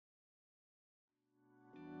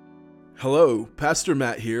Hello, Pastor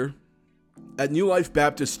Matt here. At New Life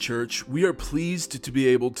Baptist Church, we are pleased to be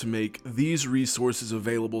able to make these resources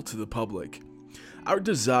available to the public. Our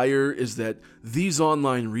desire is that these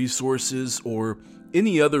online resources or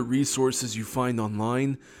any other resources you find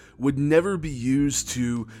online would never be used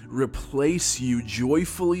to replace you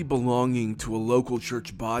joyfully belonging to a local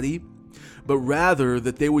church body, but rather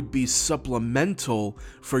that they would be supplemental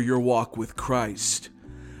for your walk with Christ.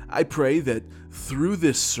 I pray that through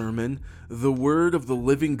this sermon, the word of the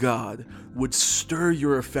living God would stir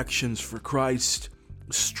your affections for Christ,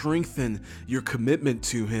 strengthen your commitment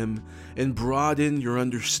to Him, and broaden your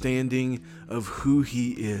understanding of who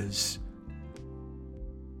He is.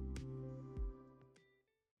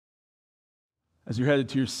 As you're headed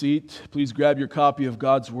to your seat, please grab your copy of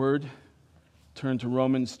God's Word. Turn to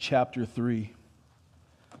Romans chapter 3.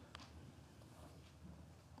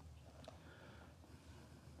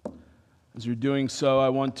 As you're doing so, I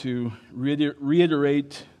want to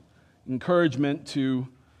reiterate encouragement to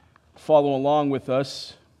follow along with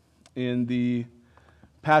us in the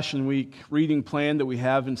Passion Week reading plan that we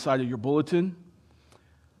have inside of your bulletin.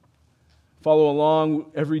 Follow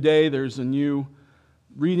along every day. There's a new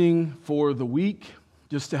reading for the week,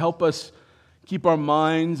 just to help us keep our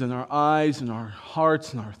minds and our eyes and our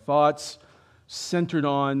hearts and our thoughts centered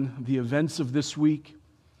on the events of this week,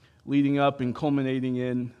 leading up and culminating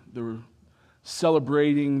in the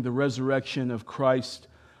celebrating the resurrection of Christ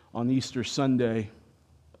on Easter Sunday.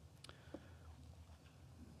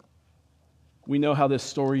 We know how this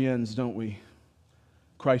story ends, don't we?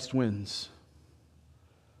 Christ wins.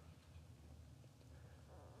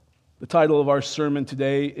 The title of our sermon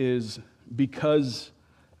today is Because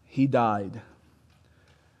He Died.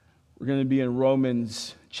 We're going to be in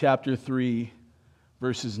Romans chapter 3,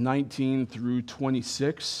 verses 19 through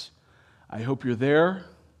 26. I hope you're there.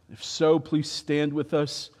 If so, please stand with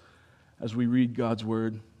us as we read God's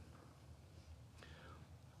Word.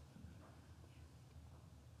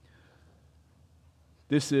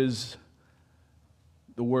 This is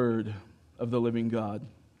the Word of the living God.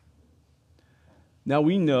 Now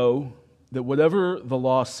we know that whatever the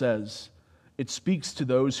law says, it speaks to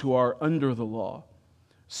those who are under the law,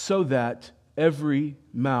 so that every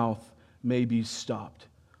mouth may be stopped,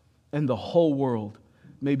 and the whole world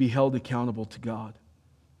may be held accountable to God.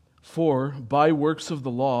 For by works of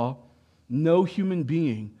the law, no human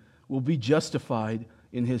being will be justified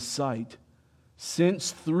in his sight,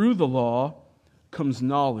 since through the law comes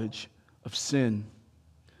knowledge of sin.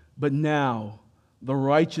 But now the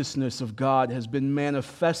righteousness of God has been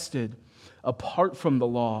manifested apart from the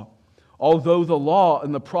law, although the law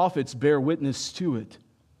and the prophets bear witness to it.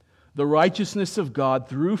 The righteousness of God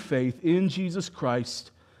through faith in Jesus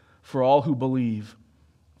Christ for all who believe.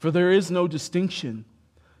 For there is no distinction.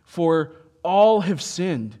 For all have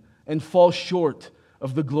sinned and fall short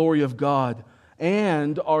of the glory of God,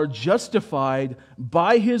 and are justified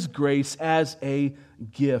by His grace as a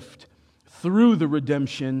gift through the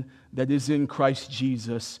redemption that is in Christ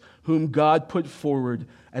Jesus, whom God put forward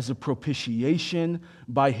as a propitiation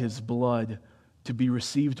by His blood to be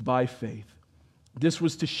received by faith. This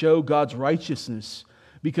was to show God's righteousness,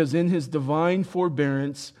 because in His divine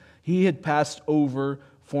forbearance He had passed over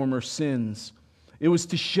former sins. It was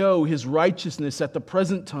to show His righteousness at the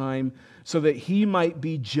present time, so that He might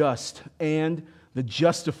be just and the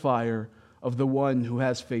justifier of the one who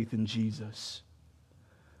has faith in Jesus.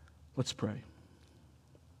 Let's pray.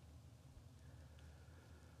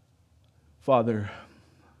 Father,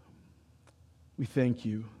 we thank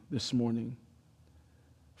You this morning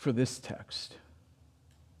for this text.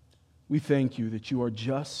 We thank You that You are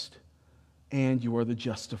just and You are the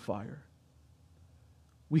justifier.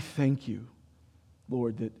 We thank You,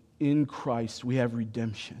 Lord, that in Christ we have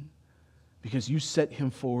redemption because You set Him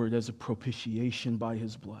forward as a propitiation by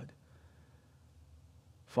His blood.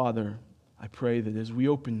 Father, I pray that as we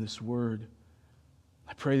open this word,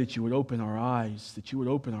 I pray that You would open our eyes, that You would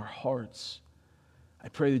open our hearts. I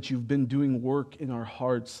pray that You've been doing work in our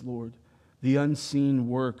hearts, Lord, the unseen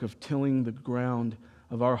work of tilling the ground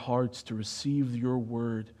of our hearts to receive Your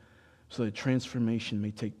word so that transformation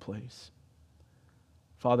may take place.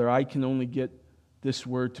 Father, I can only get this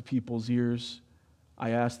word to people's ears.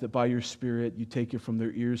 I ask that by Your Spirit You take it from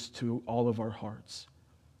their ears to all of our hearts.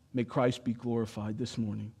 May Christ be glorified this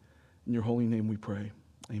morning. In Your holy name we pray.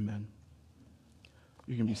 Amen.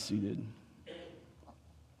 You can be seated.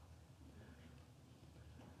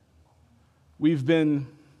 We've been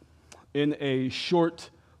in a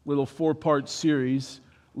short little 4-part series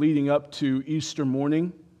leading up to Easter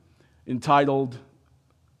morning entitled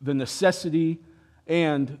The Necessity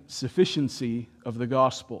and Sufficiency of the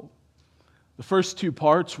Gospel. The first 2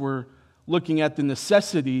 parts were looking at the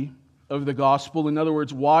necessity of the gospel. In other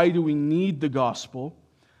words, why do we need the gospel?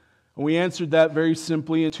 And we answered that very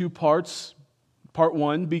simply in two parts. Part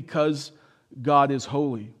one, because God is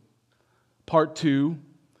holy. Part two,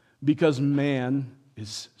 because man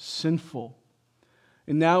is sinful.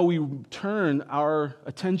 And now we turn our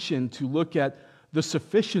attention to look at the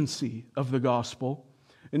sufficiency of the gospel.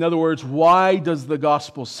 In other words, why does the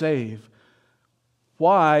gospel save?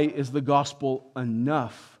 Why is the gospel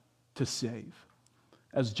enough to save?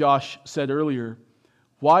 As Josh said earlier,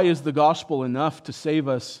 why is the gospel enough to save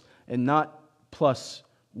us and not plus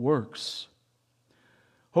works?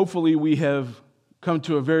 Hopefully we have come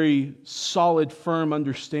to a very solid, firm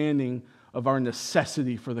understanding of our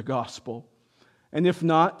necessity for the gospel. And if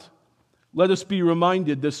not, let us be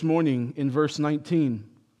reminded this morning in verse 19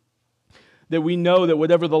 that we know that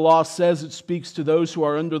whatever the law says, it speaks to those who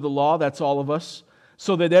are under the law, that's all of us,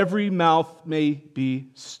 so that every mouth may be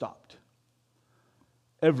stopped.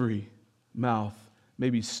 Every mouth may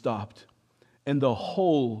be stopped, and the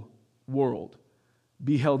whole world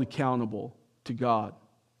be held accountable to God.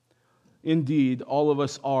 Indeed, all of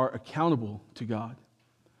us are accountable to God.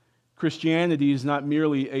 Christianity is not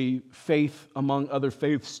merely a faith among other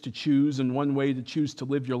faiths to choose and one way to choose to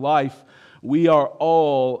live your life. We are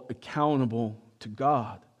all accountable to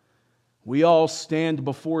God. We all stand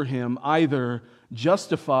before Him either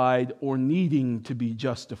justified or needing to be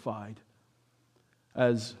justified.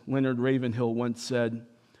 As Leonard Ravenhill once said,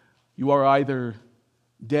 you are either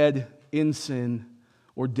dead in sin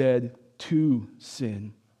or dead to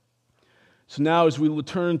sin. So now as we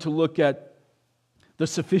turn to look at the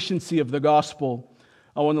sufficiency of the gospel,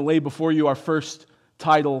 I want to lay before you our first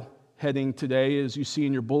title heading today, as you see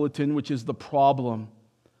in your bulletin, which is the problem.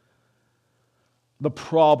 The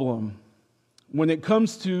problem. When it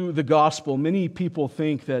comes to the gospel, many people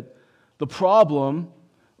think that the problem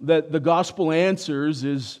that the gospel answers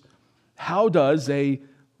is, how does a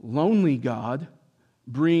lonely God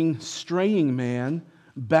bring straying man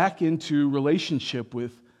back into relationship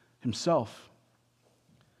with Himself?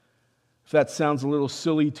 If that sounds a little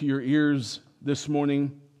silly to your ears this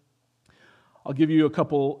morning, I'll give you a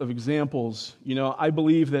couple of examples. I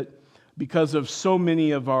believe that because of so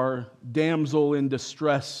many of our damsel in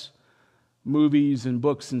distress movies and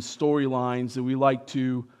books and storylines that we like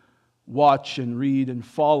to watch and read and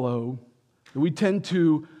follow, we tend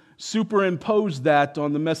to superimpose that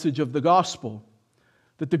on the message of the gospel.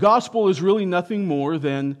 That the gospel is really nothing more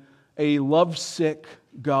than a lovesick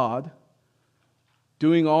God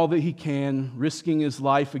doing all that He can, risking His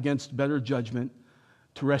life against better judgment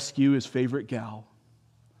to rescue His favorite gal.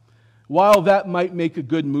 While that might make a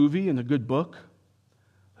good movie and a good book,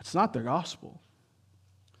 that's not the gospel.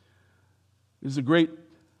 It is a great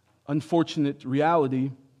unfortunate reality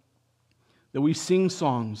that we sing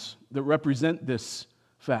songs that represent this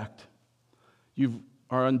fact. You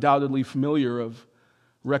are undoubtedly familiar of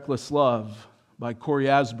Reckless Love by Cory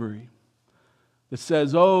Asbury that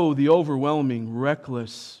says, oh, the overwhelming,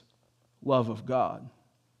 reckless love of God.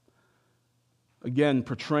 Again,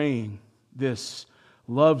 portraying this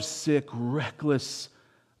lovesick, reckless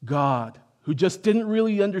God who just didn't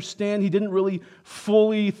really understand. He didn't really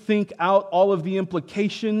fully think out all of the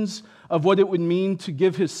implications of what it would mean to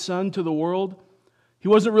give His Son to the world. He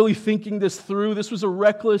wasn't really thinking this through. This was a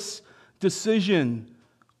reckless decision,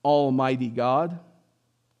 Almighty God.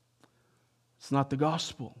 It's not the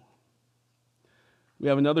gospel. We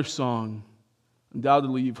have another song.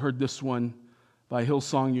 Undoubtedly, you've heard this one by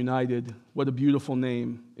Hillsong United. What a beautiful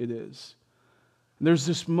name it is. And there's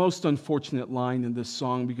this most unfortunate line in this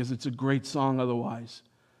song, because it's a great song otherwise,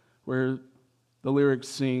 where the lyrics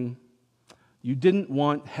sing, you didn't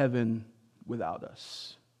want heaven without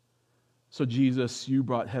us. So Jesus, you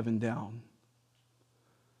brought heaven down.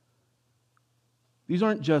 These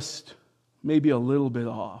aren't just maybe a little bit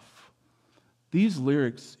off. These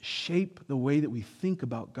lyrics shape the way that we think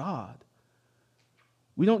about God.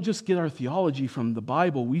 We don't just get our theology from the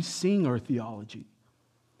Bible, we sing our theology.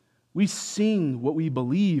 We sing what we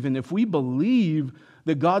believe, and if we believe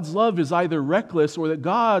that God's love is either reckless or that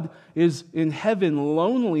God is in heaven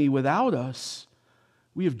lonely without us,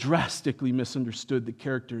 we have drastically misunderstood the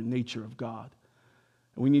character and nature of God.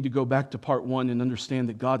 And we need to go back to part one and understand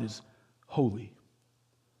that God is holy.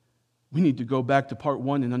 We need to go back to part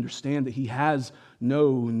one and understand that He has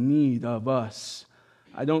no need of us.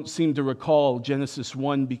 I don't seem to recall Genesis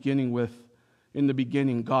 1 beginning with, in the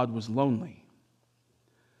beginning, God was lonely.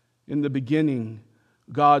 In the beginning,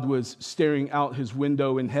 God was staring out His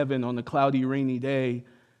window in heaven on a cloudy, rainy day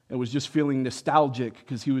and was just feeling nostalgic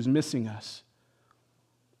because He was missing us.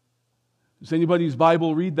 Does anybody's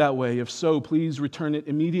Bible read that way? If so, please return it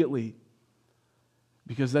immediately.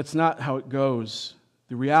 Because that's not how it goes.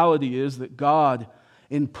 The reality is that God,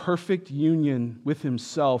 in perfect union with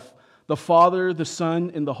Himself, the Father, the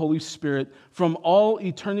Son, and the Holy Spirit, from all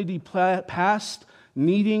eternity past,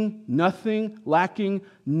 needing nothing, lacking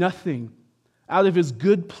nothing, out of His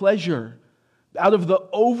good pleasure, out of the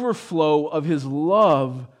overflow of His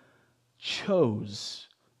love, chose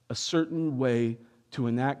a certain way to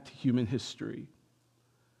enact human history.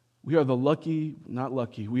 We are the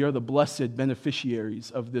we are the blessed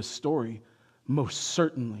beneficiaries of this story, most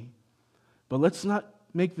certainly. But let's not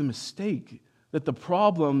make the mistake that the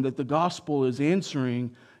problem that the gospel is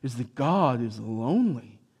answering is that God is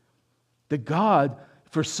lonely. That God,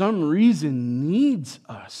 for some reason, needs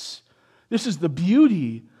us. This is the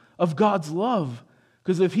beauty of God's love.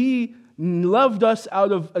 Because if He loved us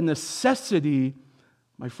out of a necessity,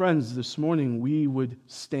 my friends, this morning we would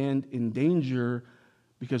stand in danger,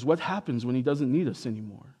 because what happens when He doesn't need us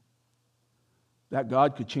anymore? That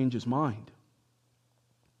God could change His mind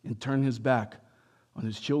and turn His back on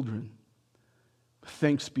His children.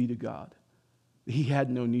 Thanks be to God. He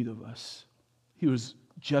had no need of us. He was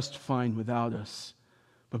just fine without us.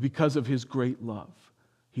 But because of His great love,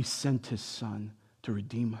 He sent His Son to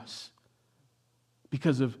redeem us.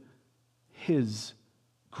 Because of His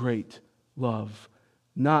great love,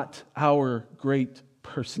 not our great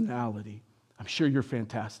personality. I'm sure you're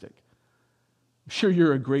fantastic. I'm sure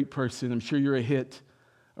you're a great person. I'm sure you're a hit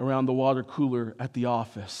around the water cooler at the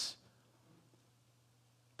office.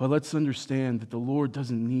 But let's understand that the Lord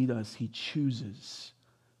doesn't need us. He chooses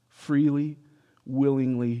freely,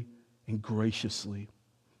 willingly, and graciously.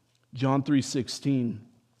 John 3:16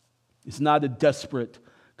 is not a desperate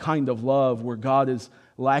kind of love where God is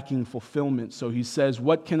lacking fulfillment. So He says,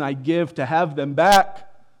 "What can I give to have them back?"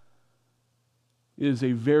 It is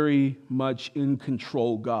a very much in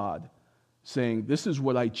control God saying, "This is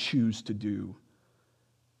what I choose to do."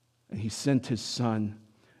 And He sent His Son.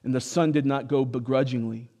 And the Son did not go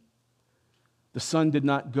begrudgingly. The Son did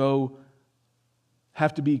not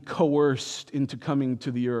have to be coerced into coming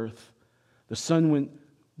to the earth. The Son went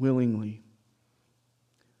willingly.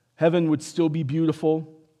 Heaven would still be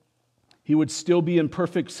beautiful. He would still be in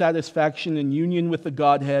perfect satisfaction and union with the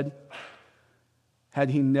Godhead had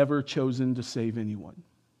He never chosen to save anyone.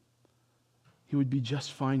 He would be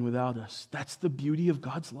just fine without us. That's the beauty of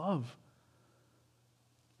God's love.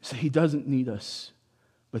 So He doesn't need us,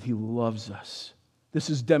 but He loves us. This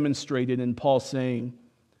is demonstrated in Paul saying,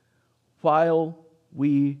 "While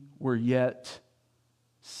we were yet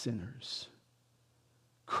sinners,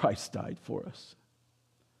 Christ died for us."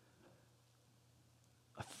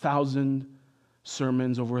 1,000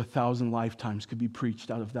 sermons over 1,000 lifetimes could be preached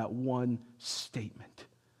out of that one statement.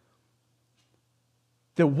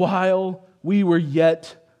 That while we were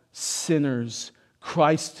yet sinners,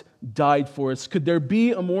 Christ died for us. Could there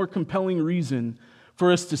be a more compelling reason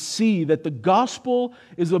for us to see that the gospel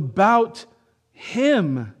is about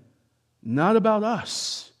Him, not about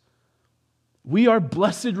us? We are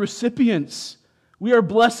blessed recipients. We are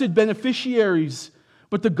blessed beneficiaries.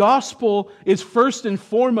 But the gospel is first and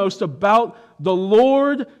foremost about the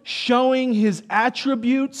Lord showing His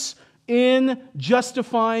attributes in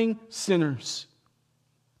justifying sinners.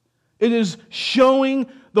 It is showing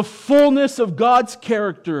the fullness of God's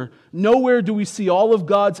character. Nowhere do we see all of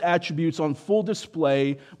God's attributes on full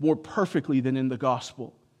display more perfectly than in the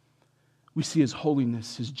gospel. We see His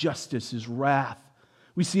holiness, His justice, His wrath.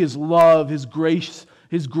 We see His love, His grace,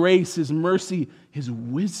 His mercy, His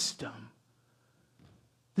wisdom.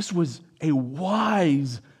 This was a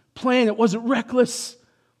wise plan. It wasn't reckless.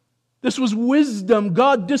 This was wisdom.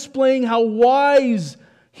 God displaying how wise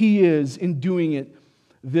He is in doing it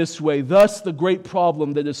this way. Thus, the great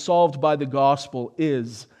problem that is solved by the gospel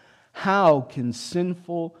is, how can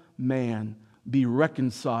sinful man be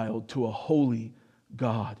reconciled to a holy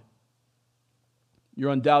God?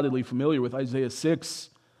 You're undoubtedly familiar with Isaiah 6,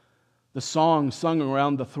 the song sung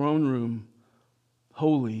around the throne room.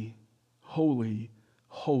 Holy, holy,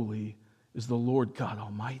 holy is the Lord God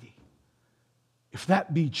Almighty. If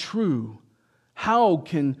that be true, how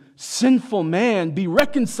can sinful man be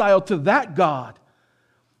reconciled to that God?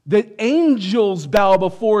 That angels bow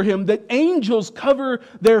before Him, that angels cover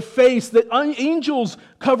their face, that angels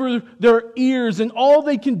cover their ears, and all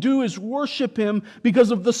they can do is worship Him because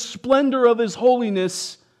of the splendor of His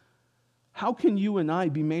holiness. How can you and I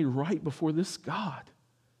be made right before this God?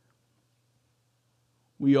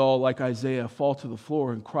 We all, like Isaiah, fall to the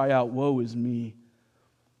floor and cry out, "Woe is me,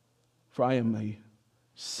 for I am a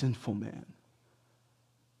sinful man.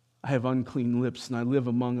 I have unclean lips, and I live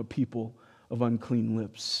among a people of unclean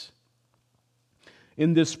lips."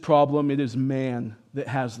 In this problem, it is man that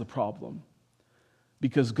has the problem.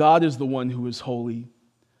 because God is the one who is holy.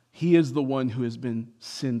 He is the one who has been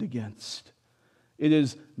sinned against. It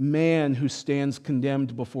is man who stands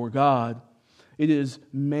condemned before God. It is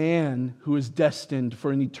man who is destined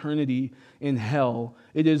for an eternity in hell.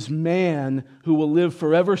 It is man who will live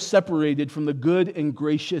forever separated from the good and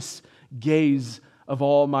gracious gaze of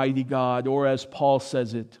Almighty God. Or as Paul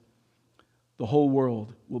says it, the whole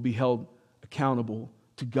world will be held accountable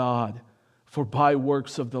to God. For by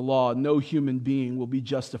works of the law, no human being will be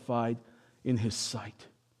justified in his sight.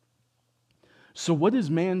 So what is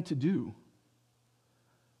man to do?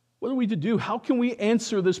 What are we to do? How can we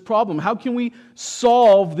answer this problem? How can we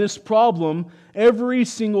solve this problem? Every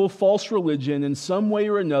single false religion, in some way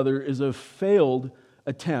or another, is a failed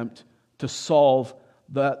attempt to solve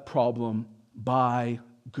that problem by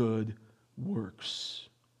good works.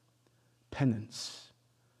 Penance,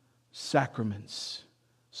 sacraments,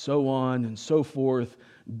 so on and so forth.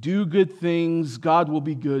 Do good things, God will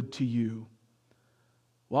be good to you.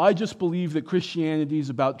 Well, I just believe that Christianity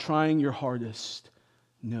is about trying your hardest.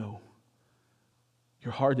 No.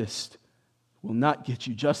 Your hardest will not get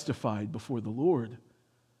you justified before the Lord.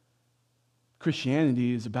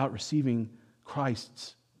 Christianity is about receiving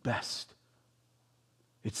Christ's best.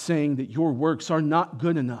 It's saying that your works are not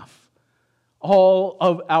good enough. All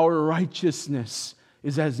of our righteousness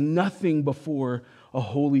is as nothing before a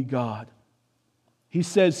holy God. He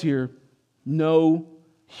says here, no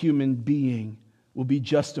human being will be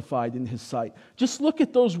justified in his sight. Just look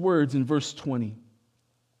at those words in verse 20.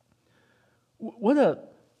 What a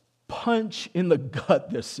punch in the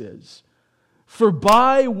gut this is. For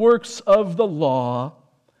by works of the law,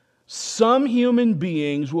 some human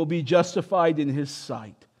beings will be justified in his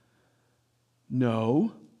sight.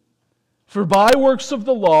 No. For by works of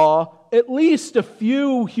the law, at least a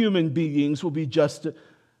few human beings will be justified.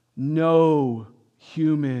 No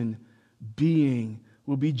human being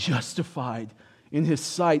will be justified in his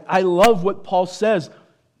sight. I love what Paul says.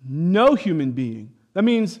 No human being. That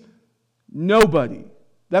means nobody.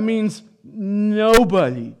 That means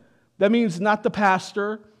nobody. That means not the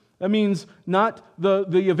pastor. That means not the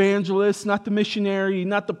evangelist, not the missionary,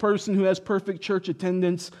 not the person who has perfect church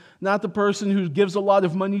attendance, not the person who gives a lot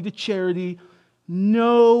of money to charity.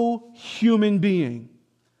 No human being.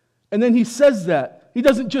 And then he says that. He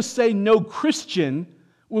doesn't just say no Christian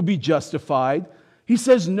will be justified. He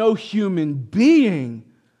says no human being.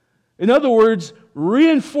 In other words,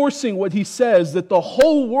 reinforcing what he says, that the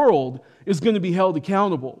whole world is going to be held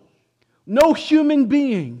accountable. No human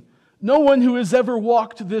being, no one who has ever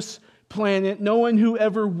walked this planet, no one who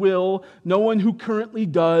ever will, no one who currently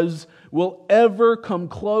does, will ever come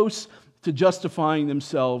close to justifying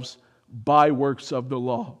themselves by works of the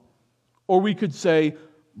law. Or we could say,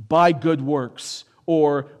 by good works,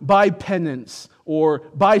 or by penance, or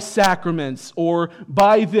by sacraments, or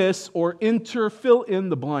by this, or fill in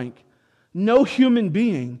the blank. No human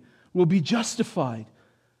being will be justified.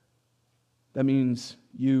 That means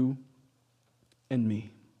you and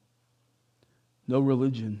me. No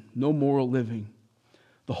religion, no moral living.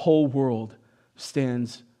 The whole world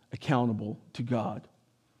stands accountable to God.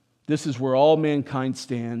 This is where all mankind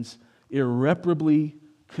stands, irreparably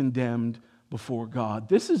condemned before God.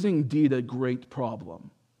 This is indeed a great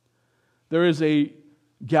problem. There is a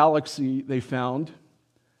galaxy they found.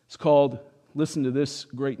 It's called, listen to this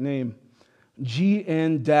great name,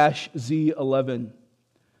 GN-Z11.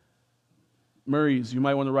 Murray's, you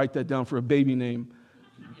might want to write that down for a baby name.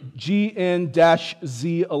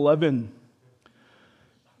 GN-Z11.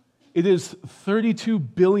 It is 32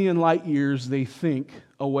 billion light years, they think,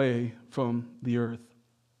 away from the Earth.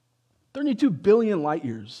 32 billion light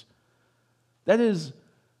years. That is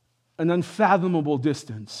an unfathomable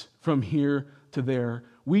distance from here to there.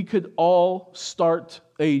 We could all start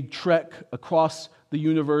a trek across the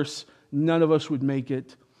universe. None of us would make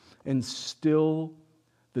it. And still,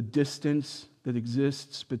 the distance that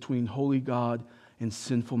exists between holy God and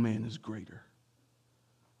sinful man is greater.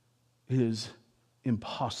 It is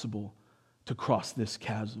impossible to cross this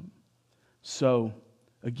chasm. So,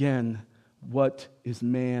 again, what is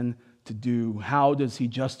man to do? How does he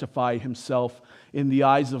justify himself in the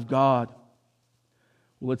eyes of God?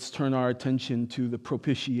 Well, let's turn our attention to the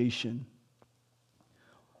propitiation.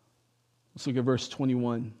 Let's look at verse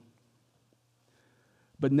 21.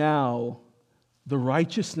 But now, the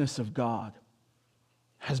righteousness of God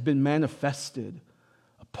has been manifested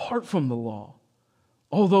apart from the law,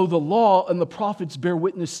 although the law and the prophets bear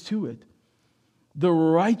witness to it. The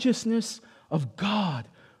righteousness of God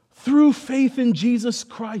through faith in Jesus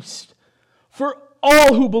Christ for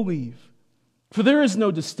all who believe. For there is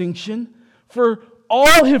no distinction, for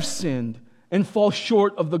all have sinned and fall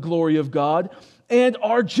short of the glory of God, and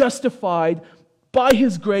are justified by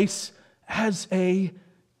His grace as a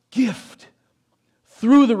gift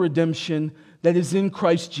through the redemption that is in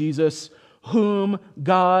Christ Jesus, whom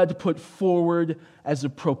God put forward as a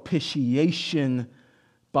propitiation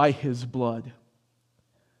by His blood.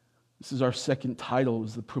 This is our second title,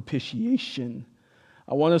 is the propitiation.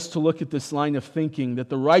 I want us to look at this line of thinking that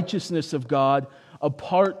the righteousness of God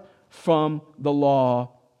apart from the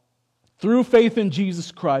law, through faith in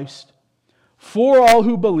Jesus Christ, for all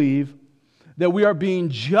who believe, that we are being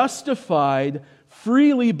justified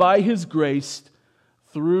freely by His grace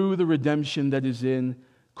through the redemption that is in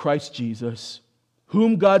Christ Jesus,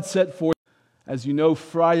 whom God set forth. As you know,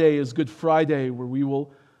 Friday is Good Friday, where we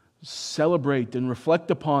will celebrate and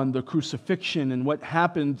reflect upon the crucifixion and what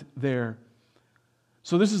happened there.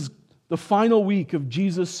 So this is the final week of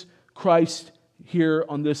Jesus Christ here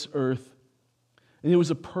on this earth. And it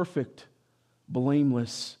was a perfect,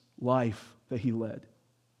 blameless life that He led.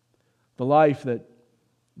 The life that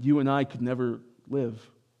you and I could never live.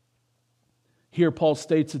 Here Paul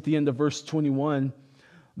states at the end of verse 21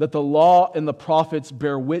 that the law and the prophets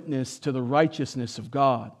bear witness to the righteousness of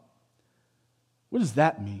God. What does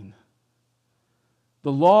that mean?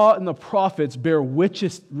 The law and the prophets bear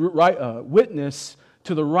witness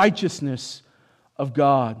to the righteousness of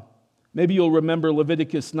God. Maybe you'll remember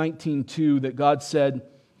Leviticus 19:2, that God said,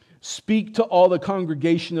 "Speak to all the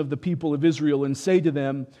congregation of the people of Israel and say to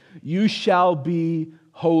them, you shall be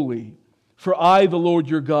holy, for I, the Lord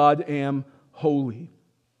your God, am holy."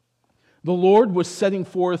 The Lord was setting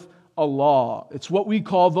forth a law. It's what we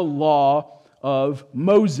call the law of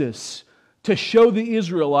Moses, to show the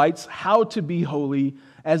Israelites how to be holy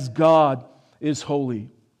as God is holy.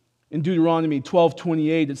 In Deuteronomy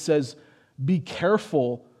 12:28 it says, "Be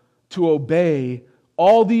careful to obey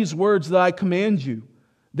all these words that I command you,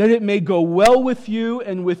 that it may go well with you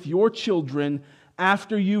and with your children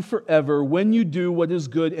after you forever, when you do what is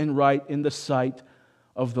good and right in the sight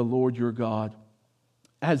of the Lord your God."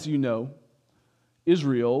 As you know,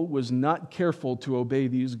 Israel was not careful to obey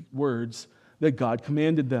these words that God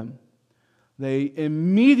commanded them. They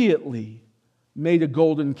immediately made a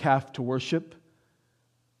golden calf to worship.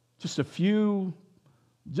 Just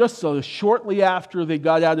shortly after they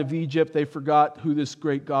got out of Egypt, they forgot who this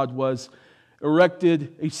great God was,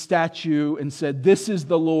 erected a statue and said, "This is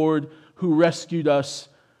the Lord who rescued us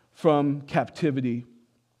from captivity."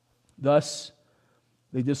 Thus,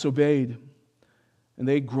 they disobeyed, and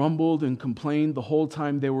they grumbled and complained the whole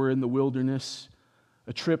time they were in the wilderness.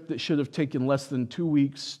 A trip that should have taken less than 2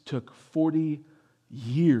 weeks took 40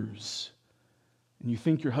 years. And you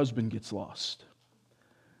think your husband gets lost.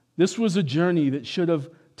 This was a journey that should have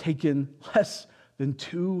taken less than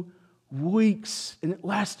 2 weeks, and it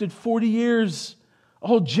lasted 40 years. A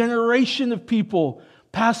whole generation of people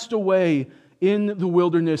passed away in the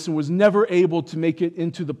wilderness and was never able to make it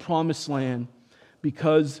into the promised land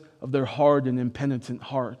because of their hard and impenitent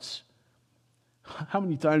hearts. How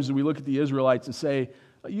many times do we look at the Israelites and say,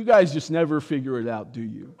 "You guys just never figure it out, do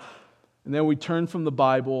you?" And then we turn from the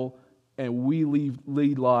Bible and we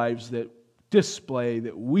lead lives that display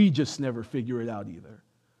that we just never figure it out either.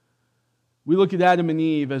 We look at Adam and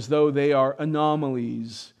Eve as though they are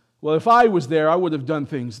anomalies. Well, if I was there, I would have done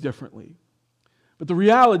things differently. But the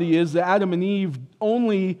reality is that Adam and Eve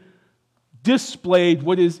only displayed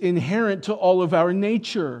what is inherent to all of our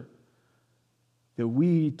nature, that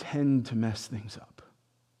we tend to mess things up,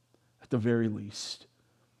 at the very least.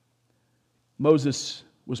 Moses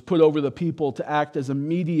was put over the people to act as a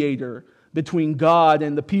mediator between God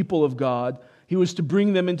and the people of God. He was to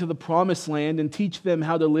bring them into the promised land and teach them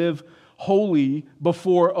how to live holy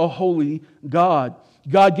before a holy God.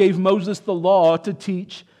 God gave Moses the law to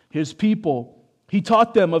teach His people. He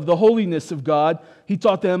taught them of the holiness of God. He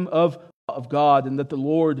taught them of God, and that the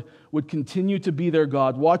Lord would continue to be their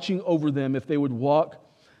God, watching over them if they would walk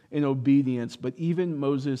in obedience. But even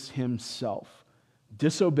Moses himself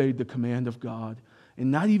disobeyed the command of God,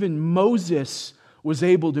 and not even Moses was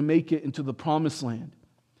able to make it into the promised land.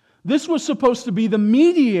 This was supposed to be the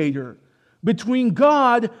mediator between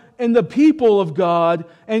God and the people of God,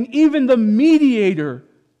 and even the mediator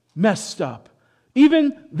messed up.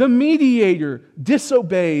 Even the mediator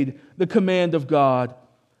disobeyed the command of God,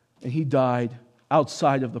 and he died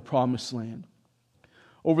outside of the promised land.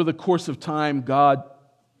 Over the course of time, God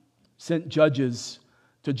sent judges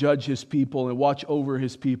to judge His people and watch over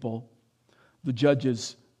His people. The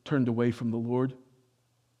judges turned away from the Lord.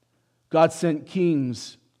 God sent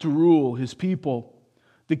kings to rule His people.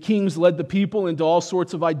 The kings led the people into all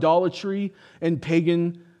sorts of idolatry and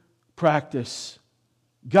pagan practice.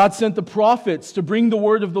 God sent the prophets to bring the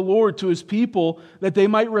word of the Lord to His people that they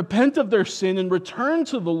might repent of their sin and return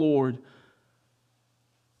to the Lord.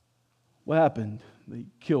 What happened? They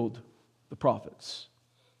killed the prophets.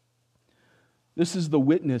 This is the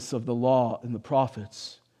witness of the law and the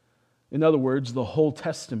prophets. In other words, the whole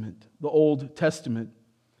Testament, the Old Testament.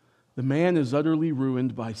 The man is utterly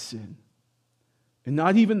ruined by sin. And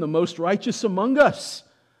not even the most righteous among us,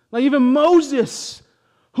 not even Moses,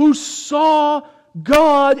 who saw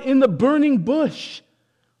God in the burning bush.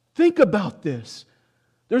 Think about this.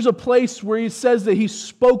 There's a place where he says that he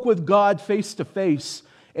spoke with God face to face,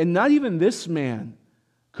 and not even this man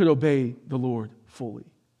could obey the Lord fully.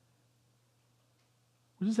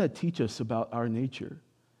 What does that teach us about our nature?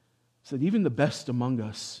 It's that even the best among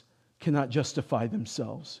us cannot justify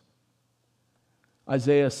themselves.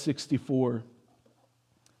 Isaiah 64,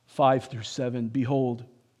 5-7. Behold,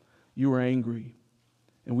 you were angry,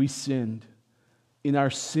 and we sinned. In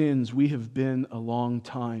our sins we have been a long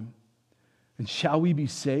time. And shall we be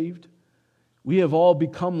saved? We have all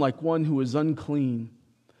become like one who is unclean,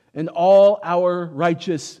 and all our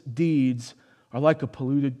righteous deeds are like a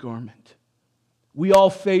polluted garment. We all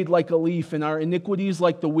fade like a leaf, and our iniquities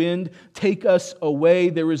like the wind take us away.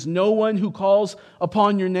 There is no one who calls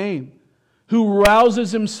upon your name, who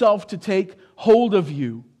rouses himself to take hold of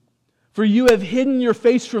you. For you have hidden your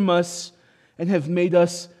face from us and have made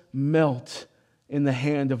us melt in the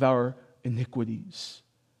hand of our iniquities.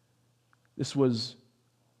 This was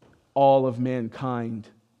all of mankind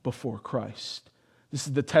before Christ. This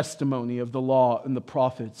is the testimony of the law and the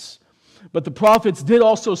prophets. But the prophets did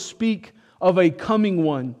also speak of a coming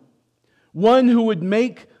one who would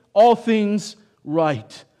make all things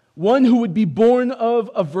right, one who would be born of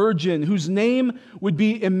a virgin, whose name would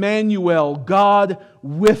be Emmanuel, God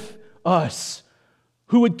with us,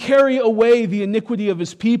 who would carry away the iniquity of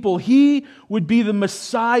His people. He would be the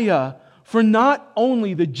Messiah for not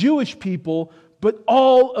only the Jewish people, but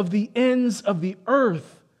all of the ends of the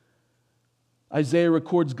earth. Isaiah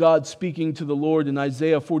records God speaking to the Lord in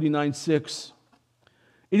Isaiah 49:6.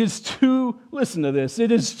 Listen to this, it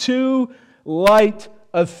is too light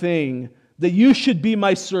a thing that you should be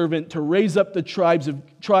my servant to raise up the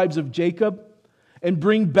tribes of Jacob and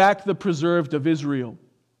bring back the preserved of Israel.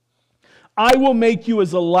 I will make you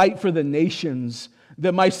as a light for the nations,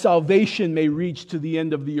 that my salvation may reach to the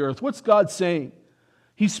end of the earth. What's God saying?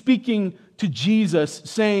 He's speaking to Jesus,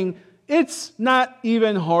 saying, it's not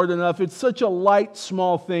even hard enough. It's such a light,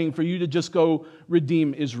 small thing for you to just go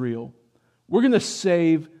redeem Israel. We're going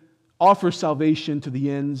to offer salvation to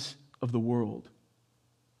the ends of the world.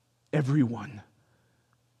 Everyone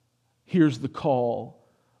hears the call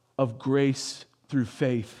of grace through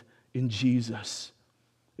faith in Jesus.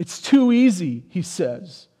 It's too easy, he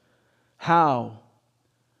says. How?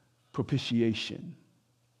 Propitiation.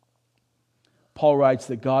 Paul writes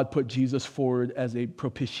that God put Jesus forward as a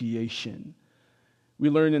propitiation. We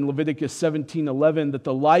learn in Leviticus 17:11 that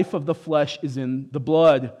the life of the flesh is in the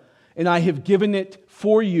blood, and I have given it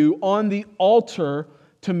for you on the altar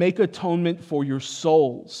to make atonement for your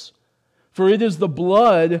souls. For it is the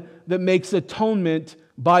blood that makes atonement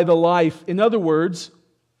by the life. In other words,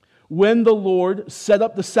 when the Lord set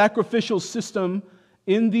up the sacrificial system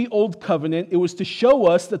in the Old Covenant, it was to show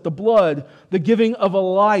us that the blood, the giving of a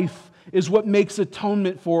life, is what makes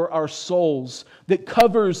atonement for our souls, that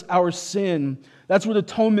covers our sin. That's what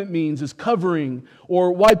atonement means, is covering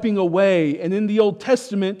or wiping away. And in the Old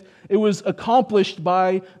Testament, it was accomplished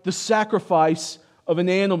by the sacrifice of an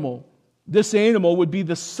animal. This animal would be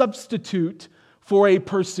the substitute for a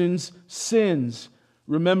person's sins.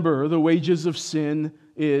 Remember, the wages of sin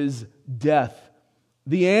is death.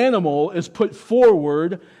 The animal is put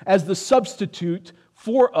forward as the substitute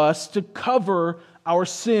for us to cover our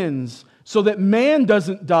sins, so that man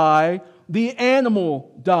doesn't die, the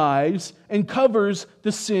animal dies and covers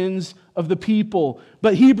the sins of the people.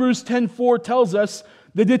 But Hebrews 10:4 tells us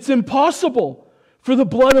that it's impossible for the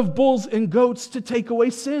blood of bulls and goats to take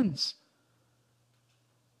away sins.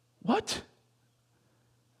 What?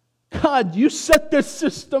 God, you set this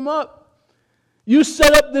system up. You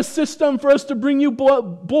set up this system for us to bring you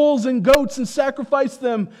bulls and goats and sacrifice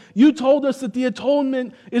them. You told us that the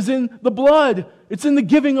atonement is in the blood. It's in the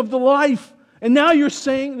giving of the life. And now you're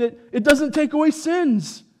saying that it doesn't take away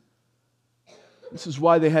sins. This is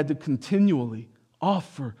why they had to continually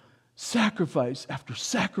offer sacrifice after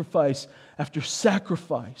sacrifice after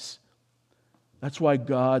sacrifice. That's why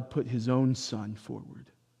God put His own Son forward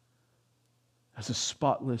as a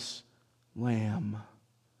spotless lamb.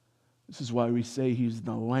 This is why we say He's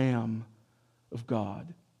the Lamb of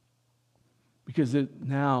God. Because it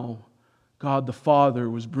now God the Father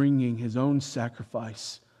was bringing His own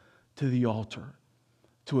sacrifice to the altar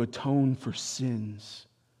to atone for sins.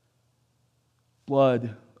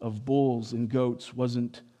 Blood of bulls and goats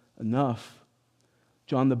wasn't enough.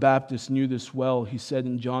 John the Baptist knew this well. He said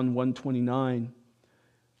in John 1:29,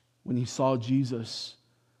 when he saw Jesus,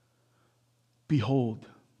 "Behold,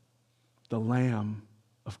 the Lamb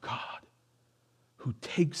of God, who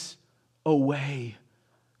takes away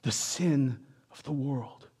the sin of the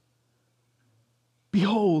world."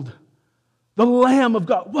 Behold, the Lamb of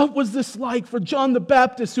God. What was this like for John the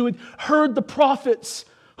Baptist, who had heard the prophets,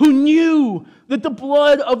 who knew that the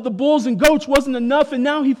blood of the bulls and goats wasn't enough, and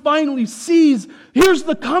now he finally sees, here's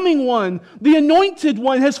the coming one. The anointed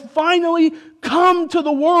one has finally come to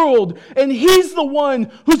the world, and He's the one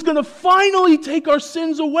who's going to finally take our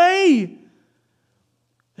sins away.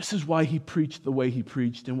 This is why He preached the way He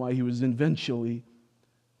preached and why He was eventually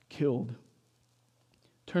killed.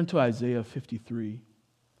 Turn to Isaiah 53.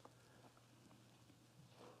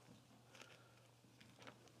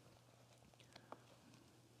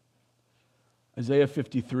 Isaiah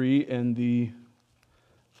 53 and the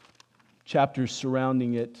chapters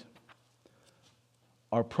surrounding it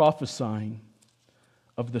are prophesying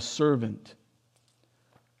of the servant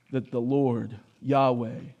that the Lord,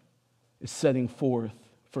 Yahweh, is setting forth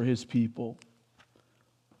for His people.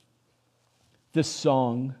 This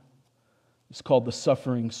song is called The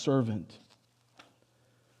Suffering Servant.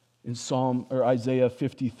 In Isaiah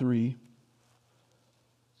 53,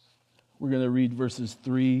 we're going to read verses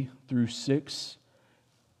 3 through 6,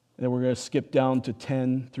 and then we're going to skip down to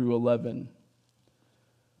 10 through 11.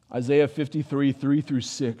 Isaiah 53, 3 through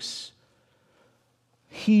 6.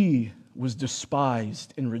 He was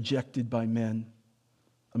despised and rejected by men,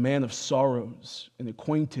 a man of sorrows and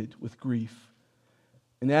acquainted with grief.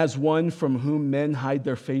 And as one from whom men hide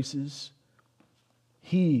their faces,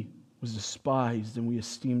 He was despised and we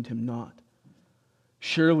esteemed Him not.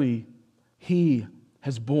 Surely He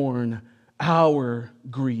has borne our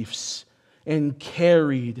griefs and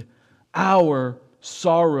carried our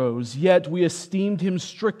sorrows, yet we esteemed Him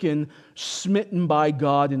stricken, smitten by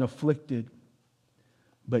God, and afflicted.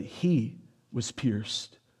 But He was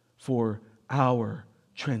pierced for our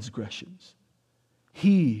transgressions.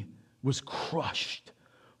 He was crushed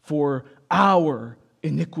for our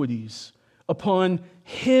iniquities. Upon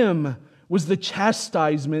Him was the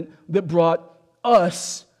chastisement that brought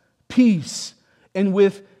us peace, and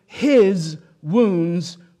with His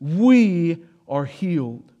wounds we are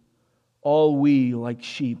healed. All we like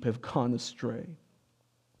sheep have gone astray.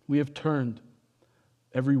 We have turned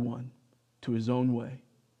everyone to his own way,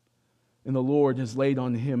 and the Lord has laid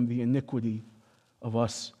on Him the iniquity of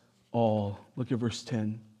us all. Look at verse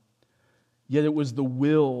 10. Yet it was the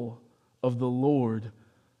will of the Lord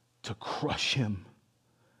to crush Him.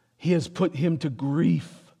 He has put Him to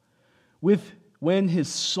grief. When His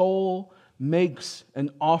soul makes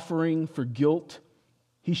an offering for guilt,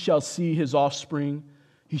 He shall see His offspring.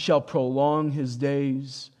 He shall prolong His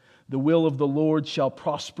days. The will of the Lord shall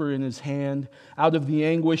prosper in His hand. Out of the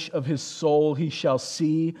anguish of His soul He shall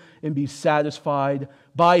see and be satisfied.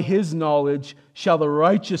 By His knowledge shall the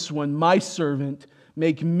righteous one, my servant,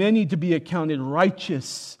 make many to be accounted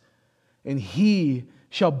righteous, and He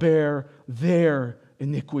shall bear their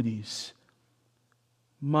iniquities.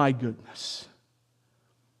 My goodness.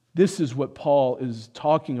 This is what Paul is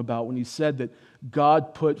talking about when he said that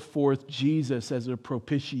God put forth Jesus as a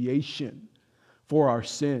propitiation for our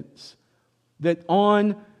sins. That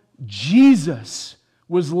on Jesus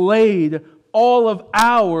was laid all of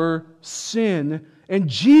our sin, and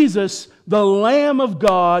Jesus, the Lamb of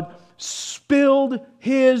God, spilled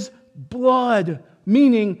His blood,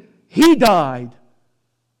 meaning He died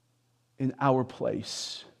in our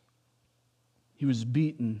place. He was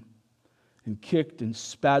beaten and kicked and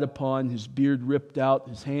spat upon, His beard ripped out,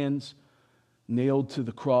 His hands nailed to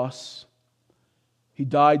the cross. He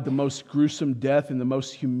died the most gruesome death in the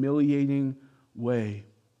most humiliating way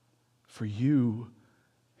for you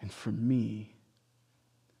and for me.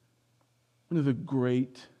 One of the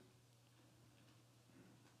great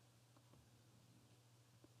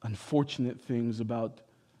unfortunate things about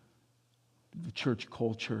the church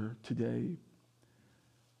culture today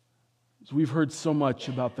is we've heard so much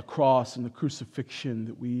about the cross and the crucifixion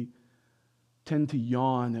that we tend to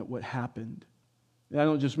yawn at what happened. And I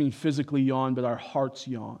don't just mean physically yawn, but our hearts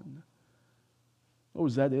yawn. Oh,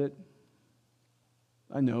 is that it?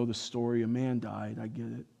 I know the story. A man died. I get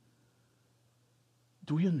it.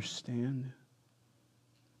 Do we understand?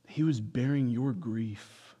 He was bearing your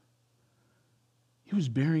grief. He was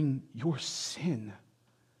bearing your sin,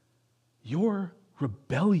 your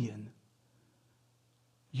rebellion.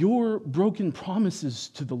 your broken promises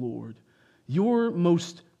to the Lord, your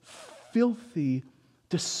most filthy,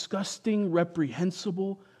 disgusting,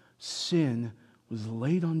 reprehensible sin was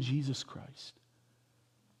laid on Jesus Christ.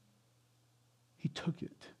 He took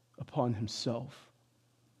it upon himself.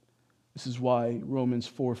 This is why Romans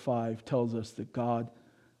 4:5 tells us that God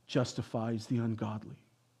justifies the ungodly.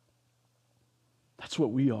 That's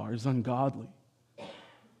what we are, is ungodly.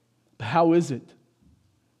 But how is it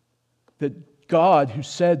that God, who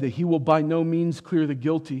said that he will by no means clear the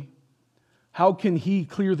guilty, how can he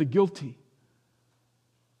clear the guilty?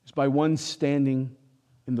 It's by one standing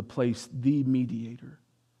in the place, the mediator.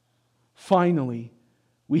 Finally,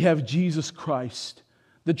 we have Jesus Christ,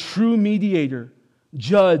 the true mediator,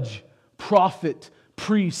 judge, prophet,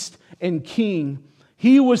 priest, and king.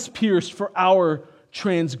 He was pierced for our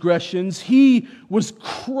transgressions. He was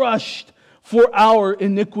crushed for our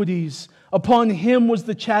iniquities. Upon him was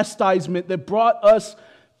the chastisement that brought us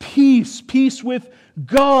peace, peace with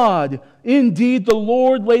God. Indeed, the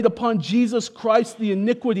Lord laid upon Jesus Christ the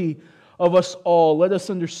iniquity of us all. Let us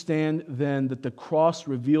understand then that the cross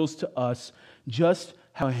reveals to us just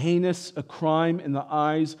how heinous a crime in the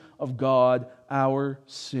eyes of God our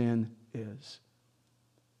sin is.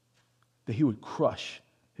 That he would crush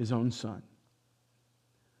his own son.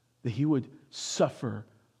 That he would suffer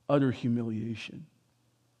utter humiliation,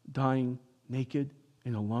 dying naked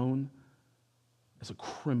and alone as a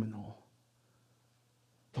criminal.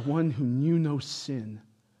 The one who knew no sin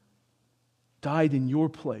died in your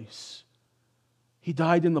place. He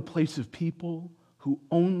died in the place of people who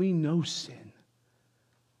only know sin.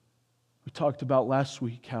 We talked about last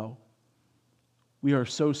week how we are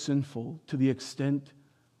so sinful to the extent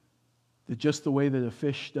that just the way that a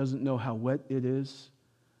fish doesn't know how wet it is,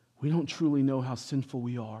 we don't truly know how sinful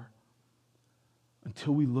we are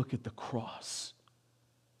until we look at the cross.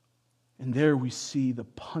 And there we see the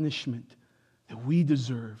punishment that we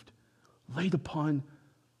deserved laid upon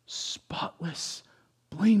spotless,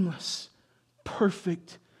 blameless,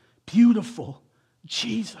 perfect, beautiful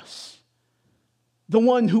Jesus. The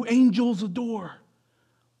one who angels adore.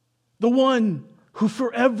 The one who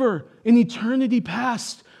forever in eternity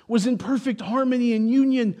past was in perfect harmony and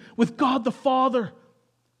union with God the Father,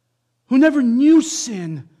 who never knew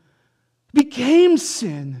sin, became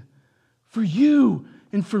sin for you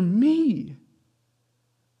and for me.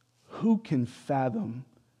 Who can fathom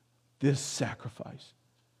this sacrifice?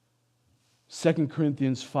 2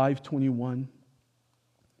 Corinthians 5:21,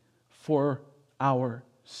 for our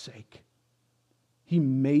sake. He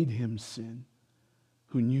made him sin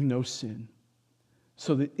who knew no sin,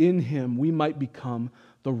 so that in him we might become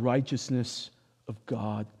the righteousness of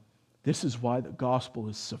God. This is why the gospel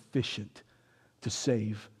is sufficient to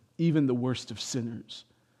save even the worst of sinners.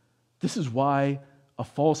 This is why a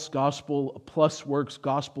false gospel, a plus works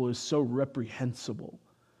gospel, is so reprehensible,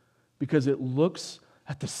 because it looks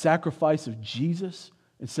at the sacrifice of Jesus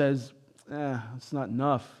and says, it's not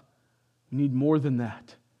enough. We need more than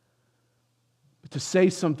that. But to say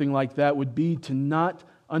something like that would be to not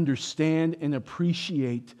understand and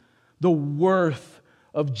appreciate the worth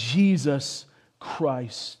of Jesus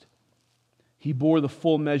Christ. He bore the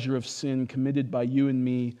full measure of sin committed by you and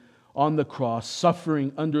me on the cross,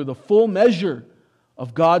 suffering under the full measure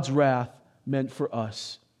of God's wrath meant for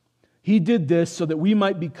us. He did this so that we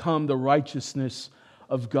might become the righteousness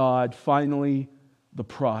of God. Finally, the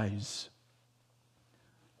prize.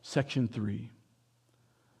 Section 3.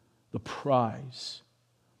 The prize.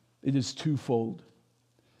 It is twofold.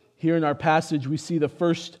 Here in our passage, we see the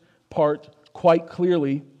first part quite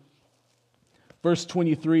clearly. Verse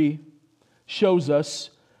 23 shows us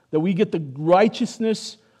that we get the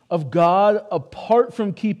righteousness of God apart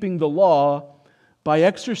from keeping the law by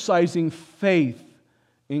exercising faith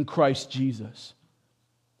in Christ Jesus.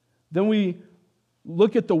 Then we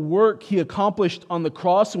look at the work He accomplished on the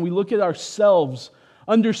cross, and we look at ourselves,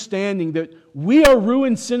 understanding that we are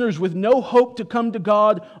ruined sinners with no hope to come to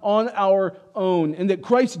God on our own, and that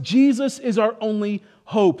Christ Jesus is our only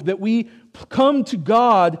hope, that we come to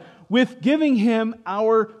God with giving Him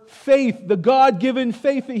our faith, the God-given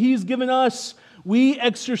faith that He's given us. We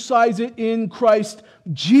exercise it in Christ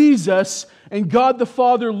Jesus, and God the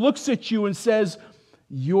Father looks at you and says,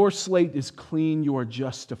 your slate is clean, you are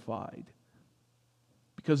justified.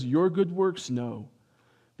 Because of your good works? No.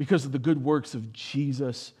 Because of the good works of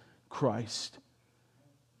Jesus Christ.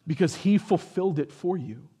 Because He fulfilled it for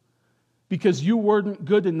you. Because you weren't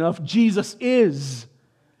good enough, Jesus is.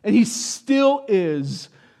 And He still is.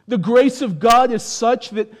 The grace of God is such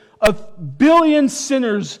that 1,000,000,000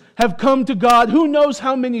 sinners have come to God. Who knows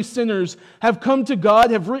how many sinners have come to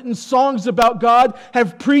God, have written songs about God,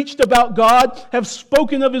 have preached about God, have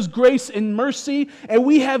spoken of His grace and mercy, and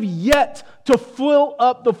we have yet to fill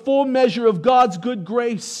up the full measure of God's good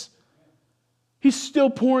grace. He's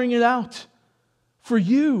still pouring it out for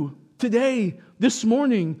you today, this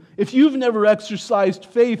morning. If you've never exercised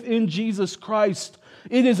faith in Jesus Christ,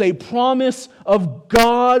 it is a promise of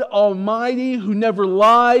God Almighty, who never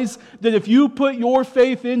lies, that if you put your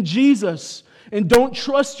faith in Jesus and don't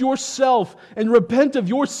trust yourself and repent of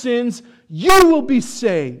your sins, you will be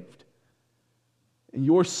saved. And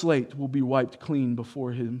your slate will be wiped clean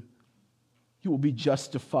before Him. You will be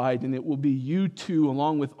justified, and it will be you too,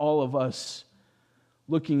 along with all of us,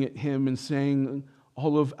 looking at Him and saying,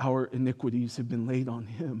 all of our iniquities have been laid on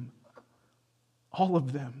Him. All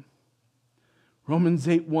of them. Romans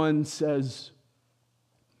 8:1 says,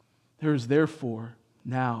 there is therefore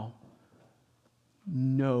now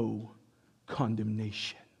no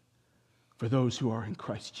condemnation for those who are in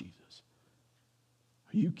Christ Jesus.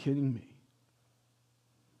 Are you kidding me?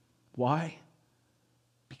 Why?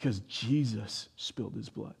 Because Jesus spilled His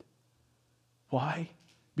blood. Why?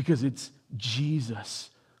 Because it's Jesus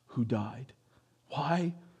who died.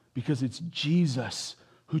 Why? Because it's Jesus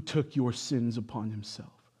who took your sins upon Himself.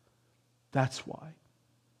 That's why.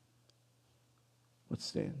 Let's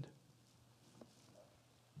stand.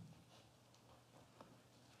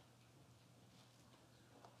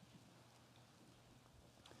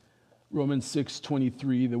 Romans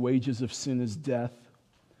 6:23, the wages of sin is death,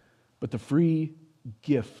 but the free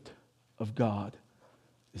gift of God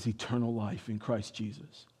is eternal life in Christ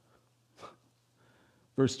Jesus.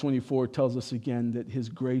 Verse 24 tells us again that His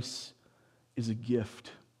grace is a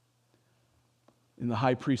gift. In the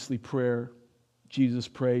high priestly prayer, Jesus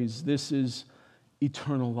prays, this is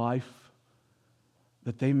eternal life,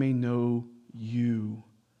 that they may know you,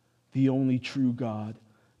 the only true God,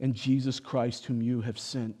 and Jesus Christ whom you have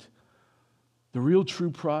sent. The real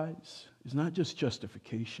true prize is not just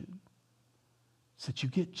justification. It's that you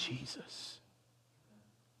get Jesus.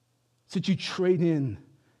 It's that you trade in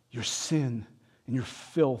your sin and your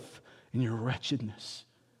filth and your wretchedness,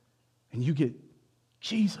 and you get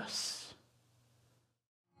Jesus.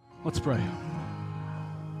 Let's pray.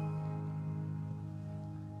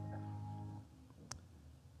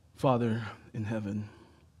 Father in heaven,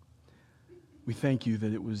 we thank You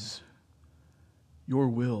that it was Your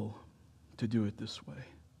will to do it this way.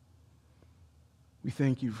 We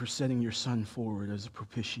thank You for setting Your Son forward as a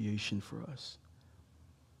propitiation for us.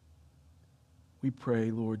 We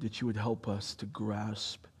pray, Lord, that You would help us to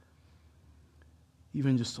grasp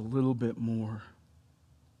even just a little bit more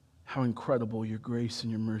how incredible Your grace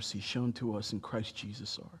and Your mercy shown to us in Christ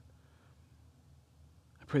Jesus are.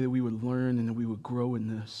 I pray that we would learn and that we would grow in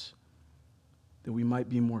this, that we might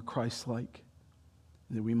be more Christ-like,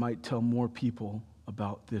 and that we might tell more people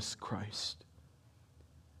about this Christ.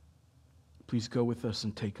 Please go with us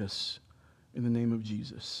and take us in the name of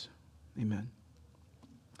Jesus. Amen.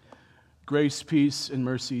 Grace, peace, and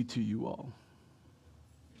mercy to you all.